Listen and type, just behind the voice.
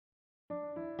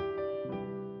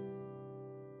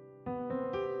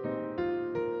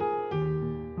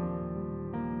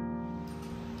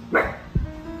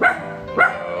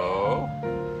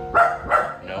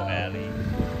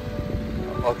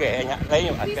kệ nhá, lấy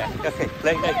nhưng mà kệ,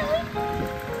 lấy đây.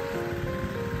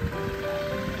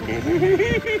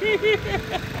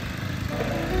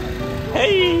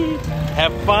 Hey,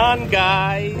 have fun,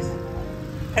 guys.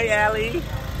 Hey, Allie.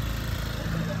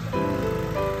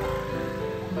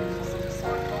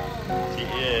 She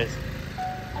is.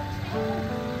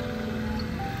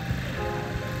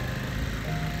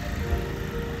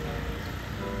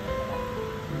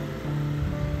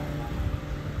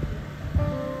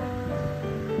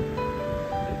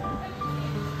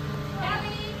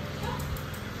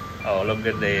 Oh, look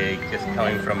at they just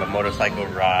coming from a motorcycle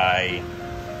ride.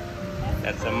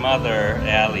 That's a mother,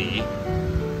 Allie.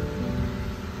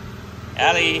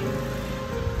 Allie.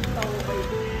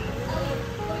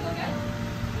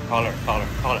 Call her. Allie,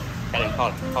 call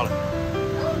her.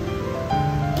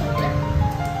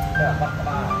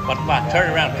 What? Turn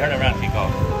around, she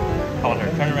calls. Call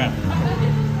her, turn around.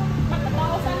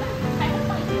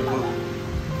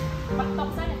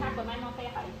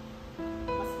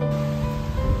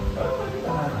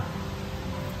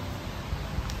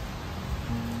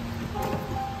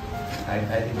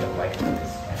 I think you're right for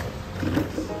this.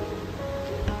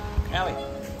 Allie.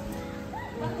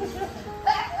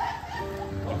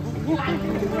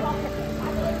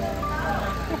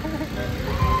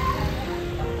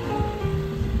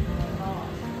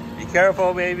 Be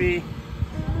careful, baby.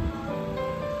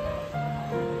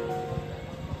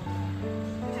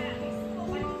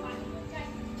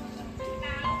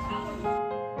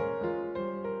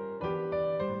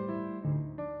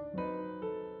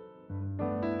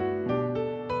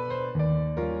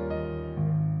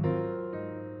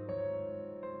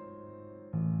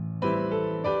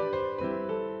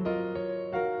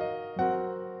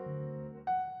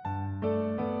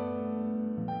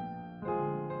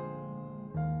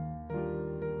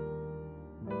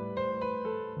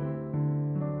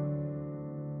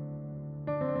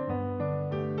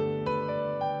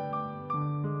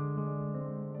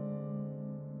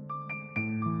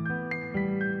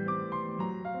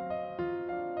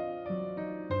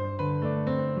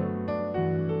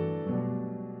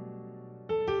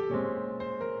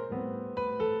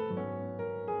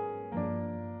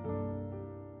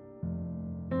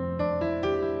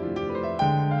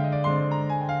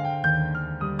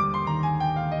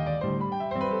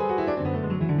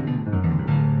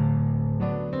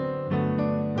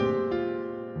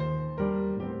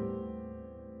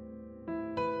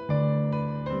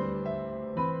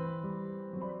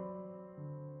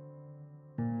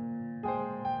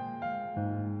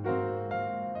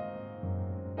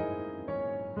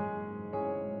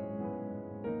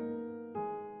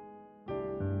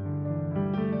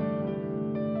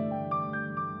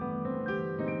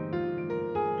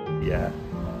 Yeah.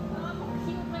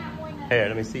 Here,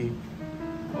 let me see.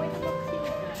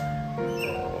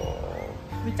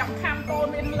 Vì trong kham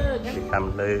con bên lơ nhá. Bị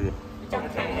cầm lư. Trong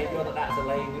kham này vô đã sẽ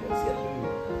lấy cái xiên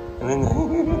lư.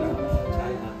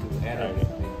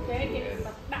 Cái thì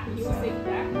đặt vô sinh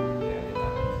đã.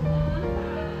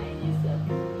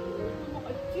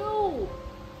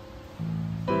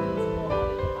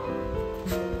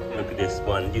 Look at this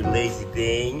one, you lazy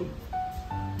thing.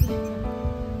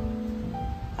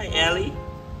 Hi, Allie.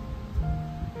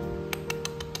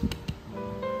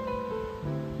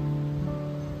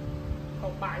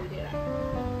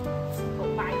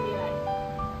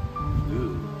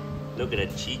 Ooh, look at that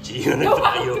Chi-Chi on the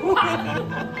bio.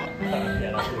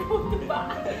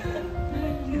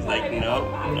 She's like, no.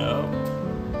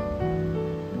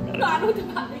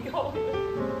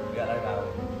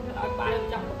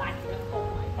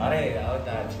 Ở đây ở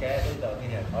cái đối tượng kia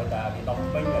nè, ở ta bị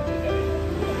đóng bánh ở trên đây.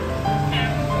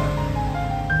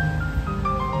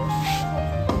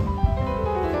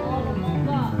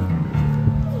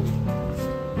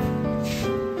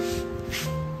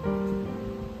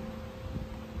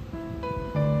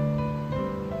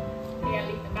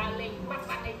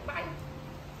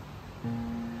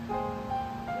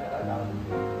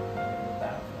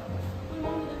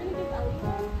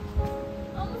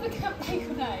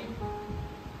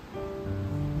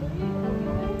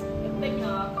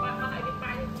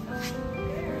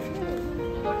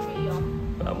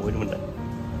 Mũi mình đấy.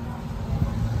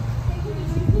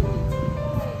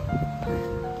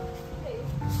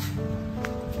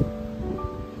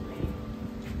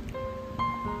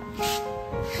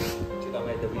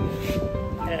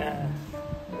 Yeah.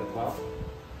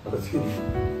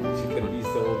 She can be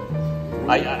so.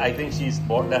 I think she's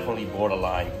definitely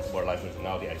borderline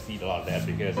personality. I see a lot of that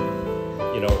because,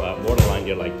 you know, borderline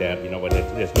you're like that. You know, when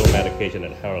there's no medication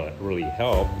that really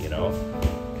help. You know,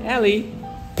 Allie,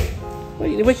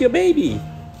 where's your baby?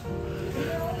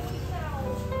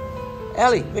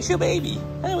 Allie, where's your baby?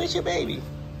 Hey, where's your baby?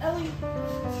 Allie.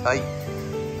 Hey,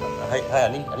 I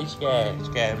need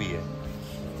scare me.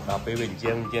 I'll be with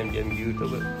Jim,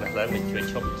 YouTube. Let me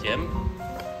chop Jim.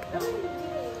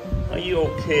 Are you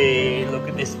okay? Look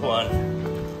at this one.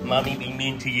 Mommy being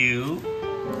mean to you.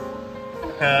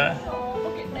 Huh?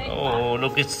 Oh,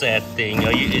 look at that thing.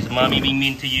 Is mommy being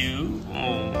mean to you?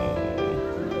 Oh.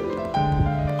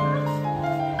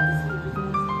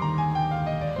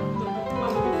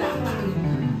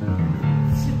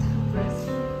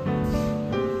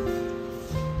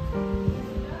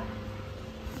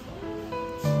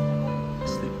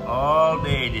 Sleep all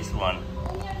day, this one.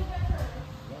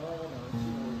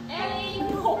 Allie.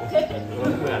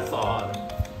 I saw it.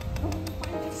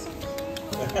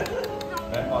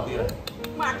 Đấy, còn tí rồi.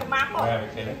 Mà cái má Đây, mình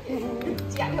xem đấy.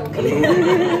 chạy đầu kia.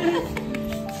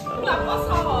 Làm có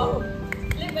sao hả?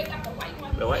 Lên wake up và quay qua.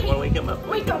 Wake him up.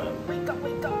 Wake up, wake up, wake up,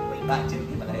 wake up. Lại chỉnh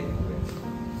cái mặt đây.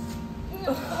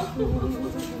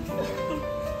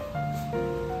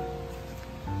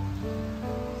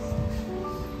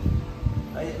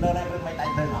 Đấy, nơi này bên máy tay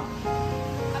tên hả?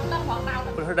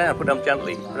 Put her down. Put him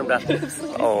gently. Put him down.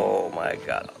 Oh my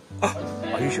God.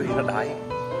 Are you sure he's not dying?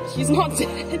 He's not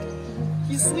dead.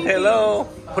 He's sleeping. Hello.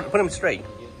 Put him straight.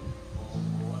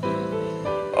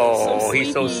 Oh, So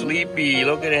he's so sleepy.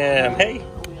 Look at him. Hey,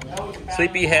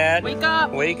 sleepy head. Wake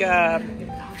up. Wake up.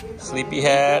 Sleepy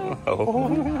head. Oh.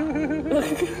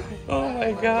 Oh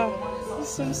my God. He's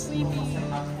so sleepy.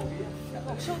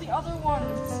 Show the other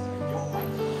ones.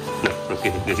 Look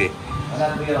at him. Nó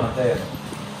đang kia rồi tiền.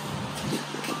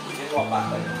 Cái quả bạc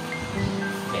đây.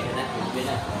 Chạy cái này, bên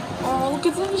này. Oh, look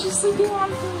at them. She's sleeping on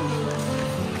him.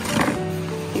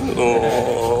 Tôi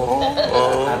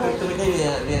đây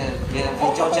về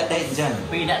cho trận đây chân.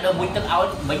 Vì đã được mình tự áo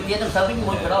mình tiến làm sao mình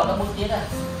muốn cái đó nó muốn tiến à.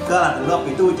 Cơ là tự lập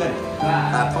vì tôi chân.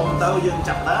 Ta không tao dương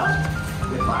chặt đó.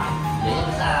 Về phải. Để cho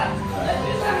nó xa. Để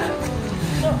xa.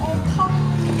 They're all tough.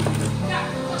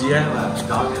 Chia và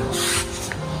đòi.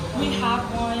 We have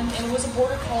one, and it was a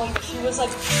border collie. She was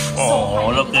like so Oh,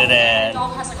 tiny. look at that. The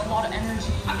dog has like a lot of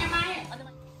energy. Cái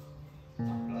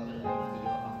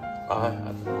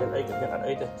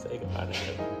ấy sẽ cái bạn này.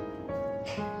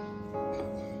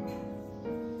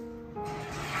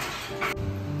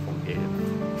 Okay.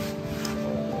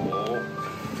 Oh,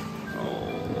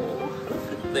 look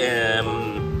at them.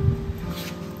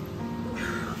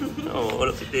 Oh,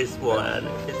 look at this one.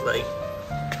 It's like,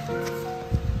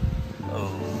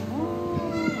 oh,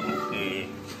 okay.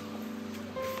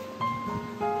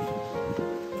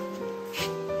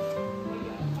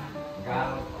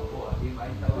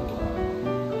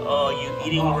 Oh, you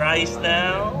eating rice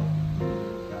now?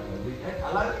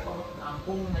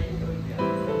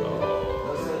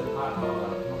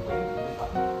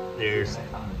 There's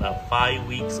about 5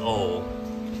 weeks old.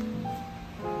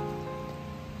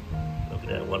 Look at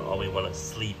that one, always want to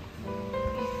sleep.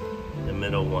 The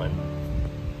middle one.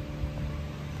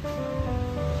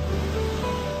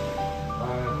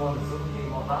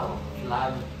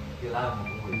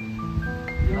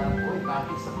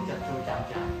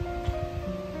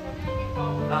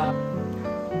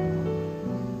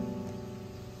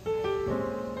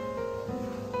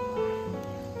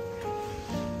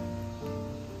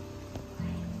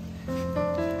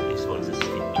 This one's a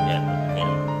sleepy head with him.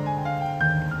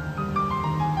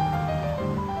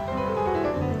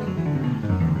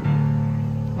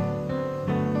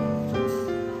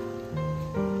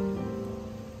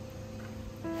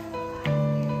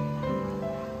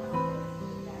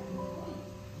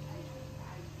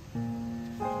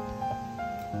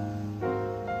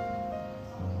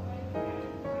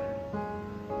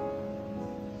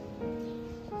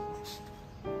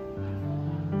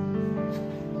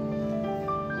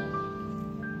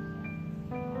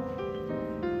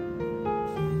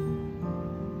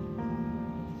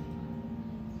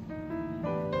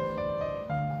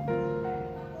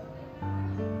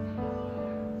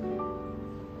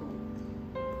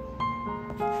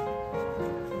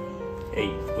 Hey,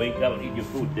 wake up and eat your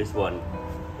food, this one.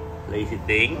 Lazy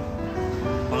thing.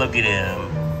 Look at him.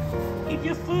 Eat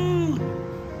your food.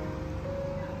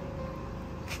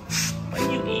 What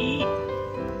do you eat?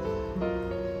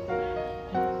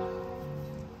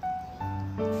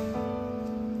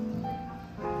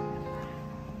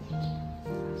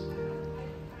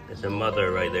 There's a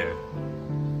mother right there.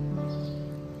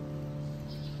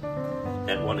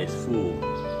 That one is full.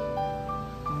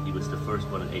 He was the first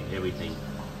one that ate everything.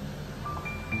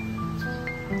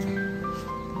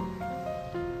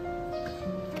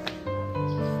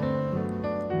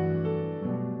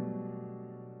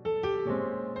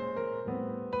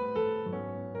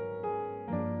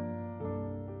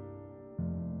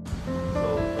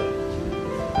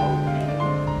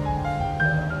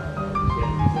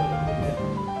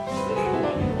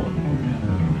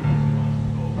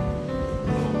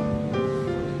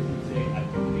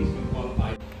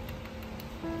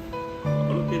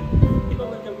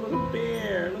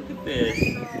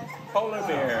 is polar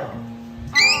bear.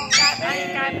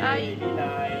 Hey, be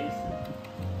nice.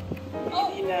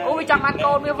 Ôi chẳng ăn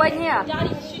côn với Vinh nha. Daddy,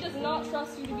 she does not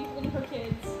trust you to be holding her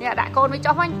kids. Dạ, đã côn với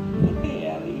cho Vinh. Okay,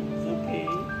 Allie, it's okay.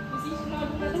 You see, she's not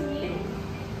doing that to me.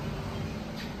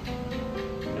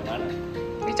 Come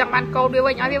on. Đi chẳng ăn côn với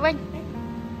Vinh, ai với Vinh.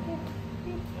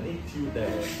 Đấy chiêu đề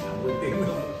với tiếng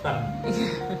không thành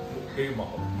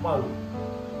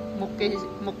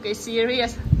Một cái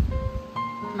series.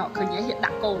 Nó khởi nhé hiện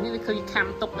đặt côn với khởi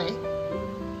khám tục đấy.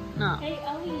 Nó. Hey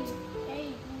Allie, hey,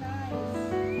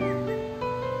 nice.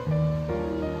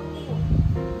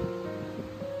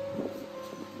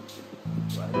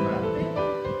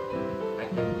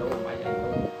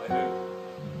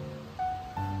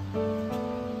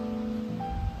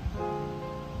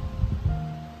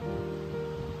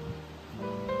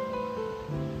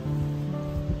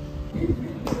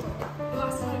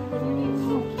 Last time when we didn't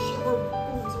talk, her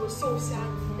boobs were so sad.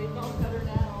 They felt better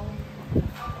now.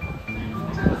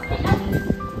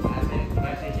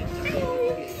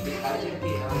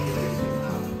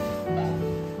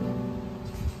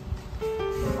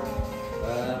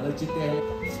 Nơi chiếc xe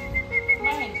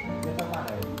Này, cái các bạn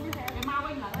này cái mau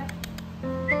anh lại đây.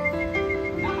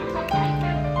 Đang mặc khăn chạy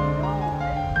nha.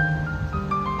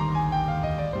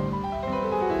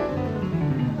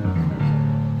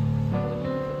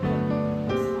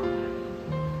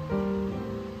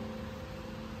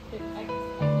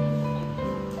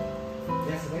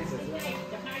 yes, yes, yes.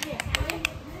 Chụp hai đi.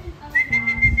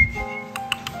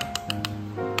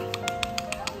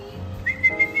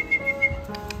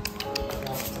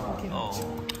 Oh.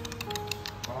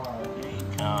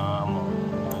 Come on.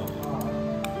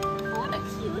 What a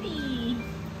cutie.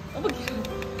 Oh my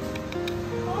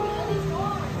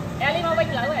god. Ellie mau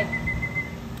Vinh lại rồi.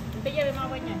 Bây giờ mau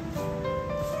Vinh này.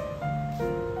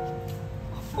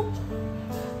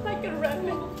 Like a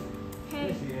rabbit. Hey,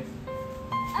 Yes, yes.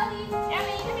 Ellie,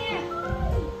 come here.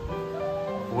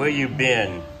 Where you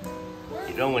been?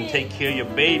 You don't want to take care of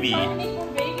your baby Oh, need more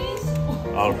babies?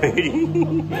 already.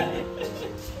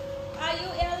 Are you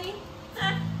Ellie?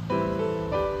 Huh?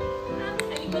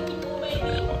 Are you making more baby?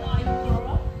 No, you grow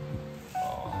up.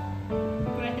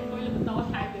 Granted, tôi là một tao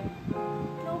hai đứa.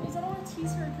 No, because I don't want to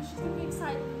tease her because she's gonna be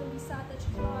excited and then be sad that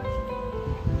she's not.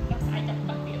 Chắc sai chắc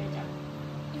đặc biệt đấy chắc.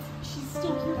 If she's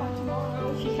still here by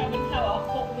tomorrow. She haven't had a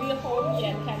real home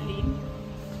yet, Kathleen.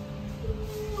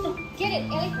 Get it,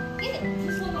 Ellie. Get it.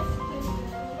 This one is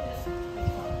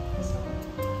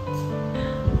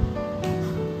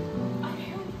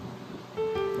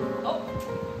Oh,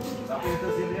 Tapi itu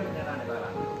sih dia menyerang di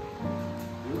barang.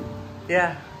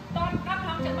 Yeah. con cắp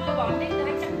không cho tôi bỏ đi từ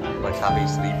anh chắc phải. Watch Javi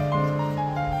sleep.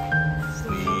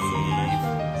 Sleep.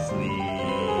 Sleep.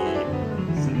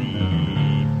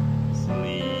 Sleep.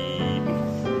 Sleep.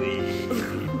 Sleep.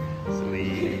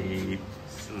 Sleep.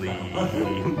 Sleep.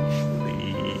 Sleep.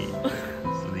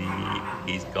 Sleep.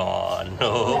 He's gone.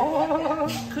 No.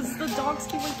 because the dogs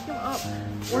keep waking him up,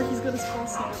 or he's gonna fall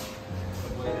asleep.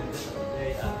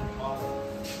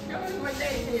 My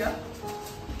day here.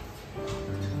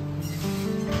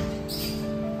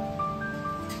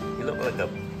 You look like a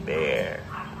bear.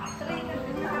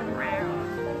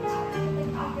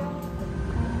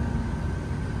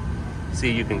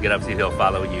 See, you can get up, see, he'll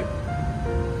follow you.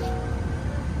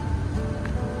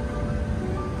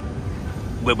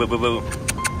 Woo, woo, woo, woo.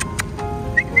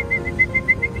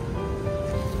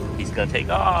 He's gonna take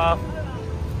off.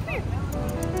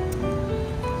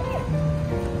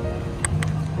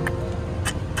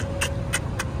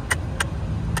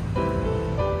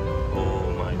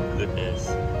 Oh my goodness.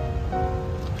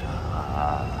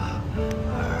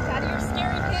 Daddy, you're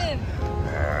scaring him.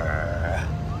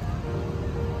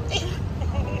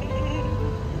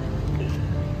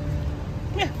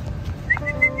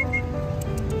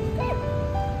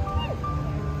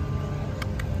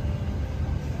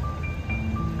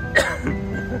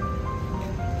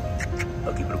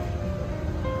 Okay, bro.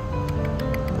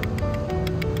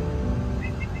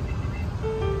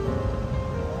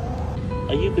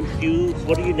 Are you confused?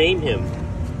 What do you name him?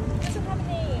 He doesn't have a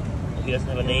name. He doesn't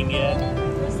have a name yet?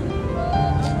 Actually,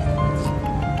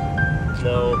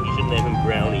 No, you should name him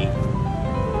Brownie.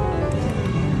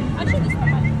 this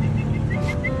one might.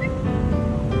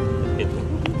 Look at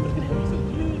him, he's so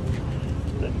cute.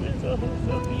 Look at him,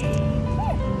 so cute.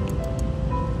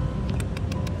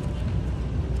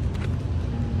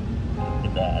 Look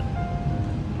at that.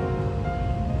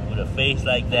 With a face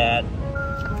like that.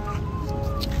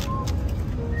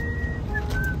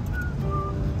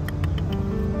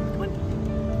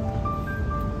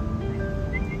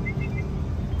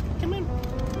 Come on.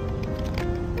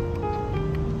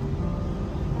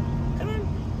 Come on.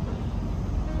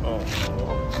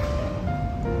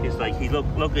 It's like he look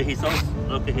at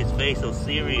his face so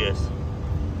serious.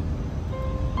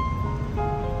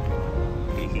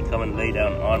 He come and lay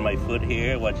down on my foot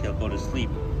here. Watch, he'll go to sleep.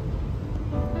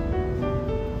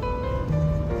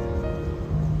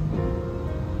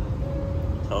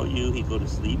 Told you he'd go to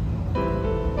sleep.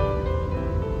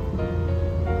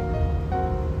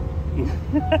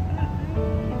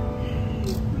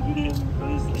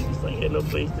 It's like he had no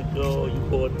place to go, you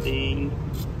poor thing.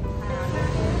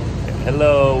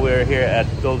 Hello, we're here at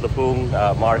Tultapung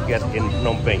market in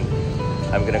Phnom Penh.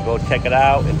 I'm gonna go check it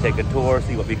out and take a tour,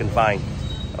 see what we can find.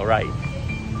 All right.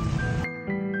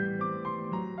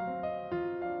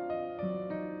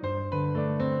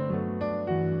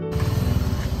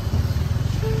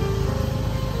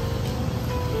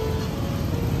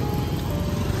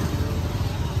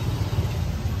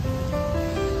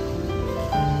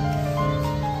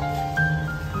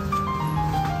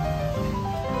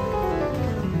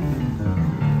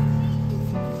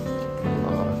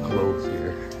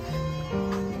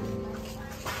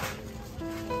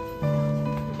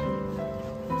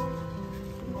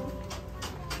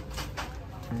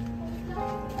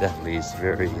 Definitely it's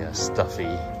very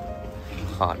stuffy,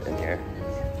 hot in here.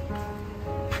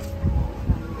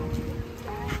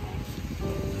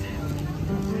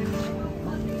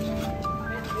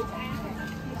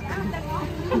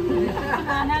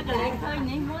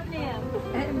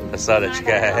 I saw that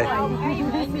guy.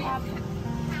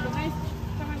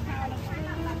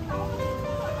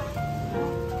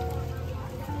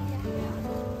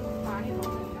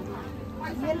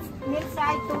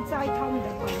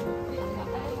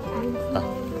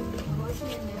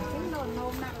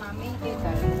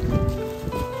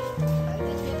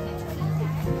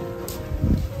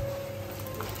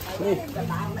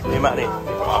 Đi mạng đi,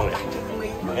 con này.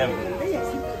 Em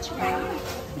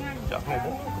chọn này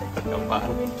đó. Chọn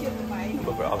bạn.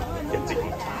 Bữa bữa chết dịch.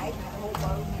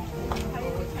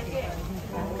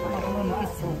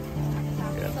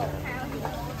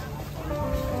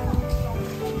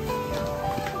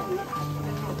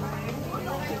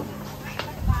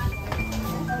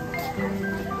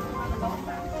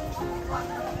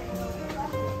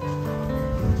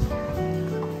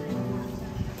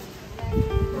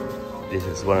 This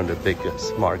is one of the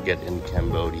biggest market in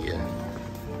Cambodia,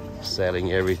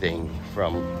 selling everything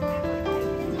from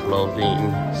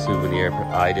clothing, souvenir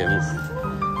items.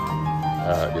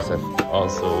 This is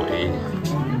also a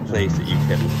place that you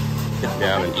can sit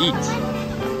down and eat.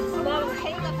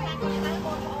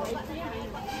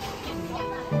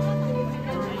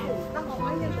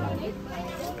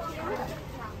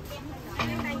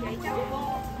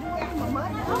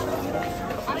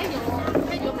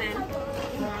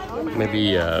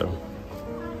 Maybe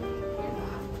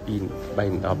in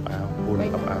bánh đập áo,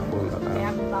 buôn đập áo.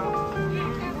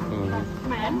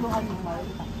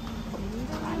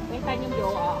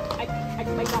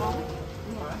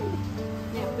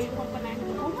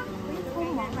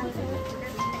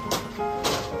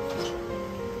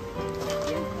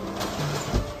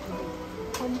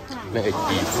 Này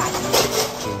chị,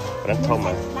 rất thông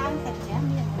mà.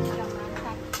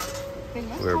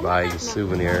 We're buying a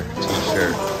souvenir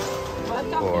T-shirt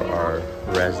for our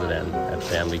resident at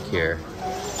Family Care.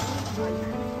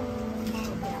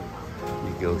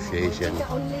 Negotiation.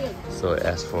 So it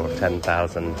asked for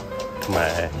 10,000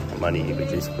 Khmer money,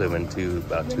 which is equivalent to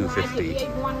about 250.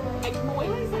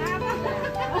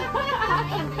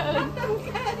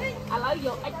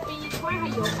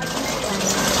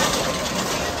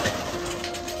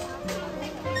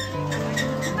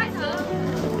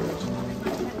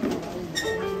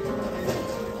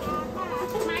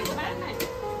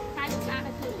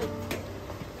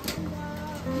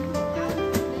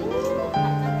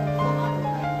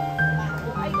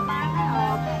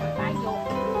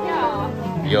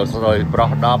 Vô rồi pro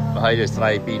đập hay rồi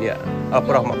xoay pi nè,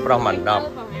 pro mảnh đập,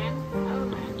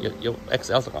 vô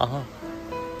XL sao có?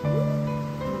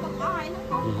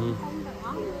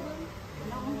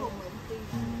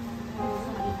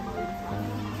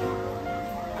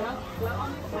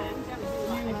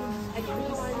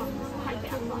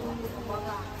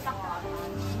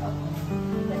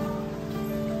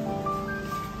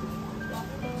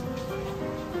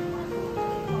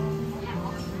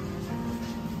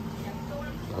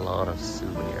 A lot of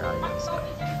souvenir items.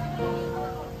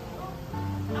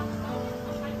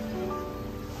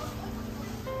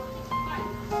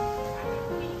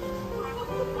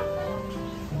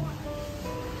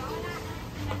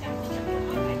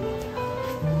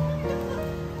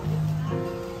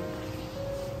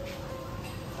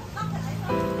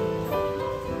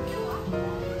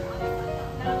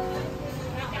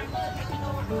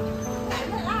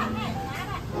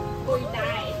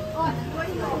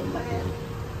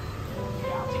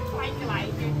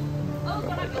 Oh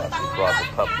my God, she brought the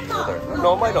puppy with her.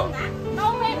 No, my dog.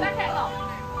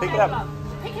 Pick it up.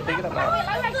 Pick it up now.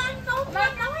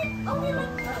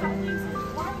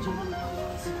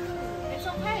 It's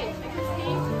okay because he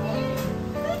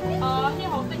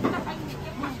holding stuff anh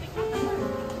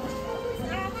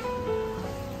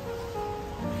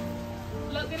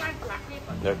lượn cái line của lạc kia.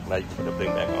 Look, now you put the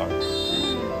thing back on.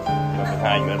 Nó thứ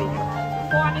hai nữa đúng không?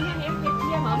 Con ấy em kia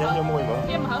mở. Nhớ nhớ môi mà.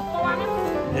 Kia mở con á.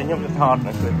 Nhớ nhớ cái thọt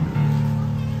nữa cười.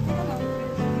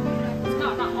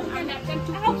 Nó không ăn đẹp trên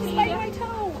chút pee đấy.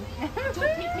 Chút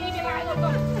pee cái line luôn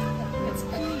con. It's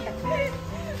pee.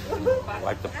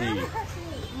 Wipe the pee.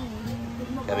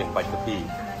 Karen, wipe the pee.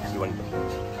 You want to...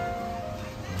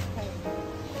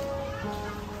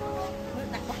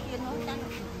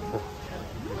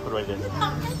 Put it right there.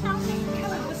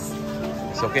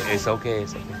 It's okay, it's okay,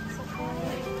 it's okay.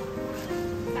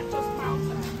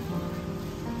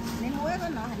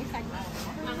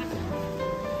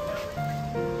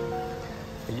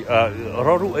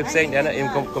 Rồi rút em xem nha, em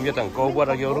không cho thằng cô qua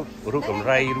đâu vô rút cầm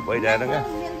ray rút bậy đà đó nghe.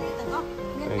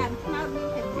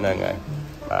 Nè nghe.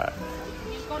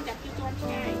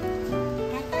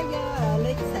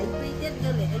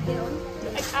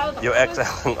 Vô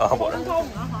XL ở bộ đó.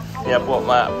 Dạ bộ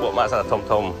mạ sẽ thông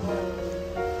thông.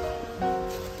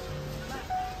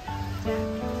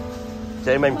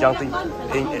 Chứ em trong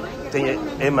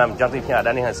em làm trong tim nhà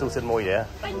đang đi hàng su xin môi vậy.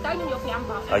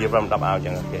 Ở vô trong đập áo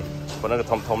chẳng ok. Còn nó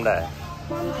thông thông đây.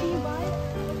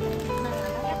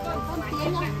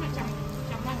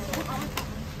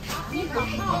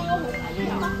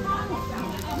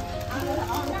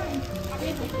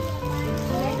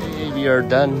 Okay, we are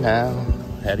done now.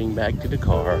 Heading back to the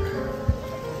car.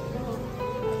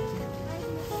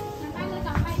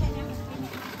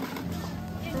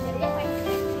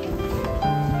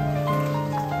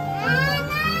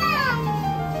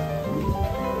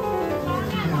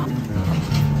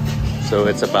 So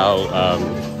it's about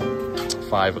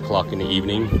 5 o'clock in the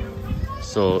evening.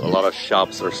 So a lot of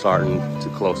shops are starting to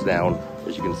close down,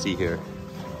 as you can see here.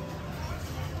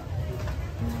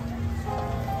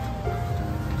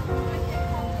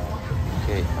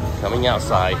 Okay, coming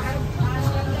outside.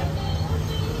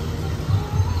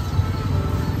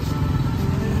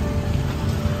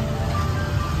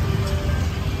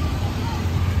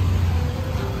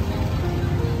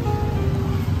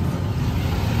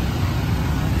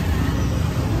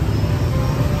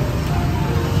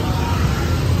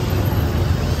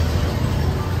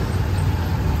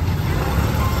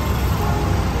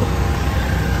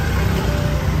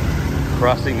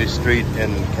 Crossing the street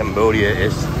in Cambodia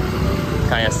is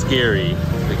kind of scary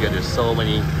because there's so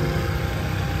many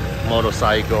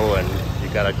motorcycles and you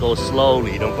gotta go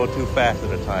slowly, don't go too fast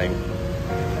at a time.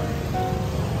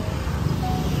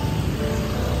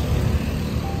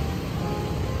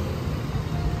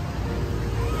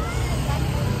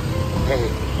 Okay,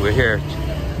 we're here,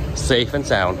 safe and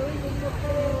sound.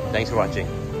 Thanks for watching.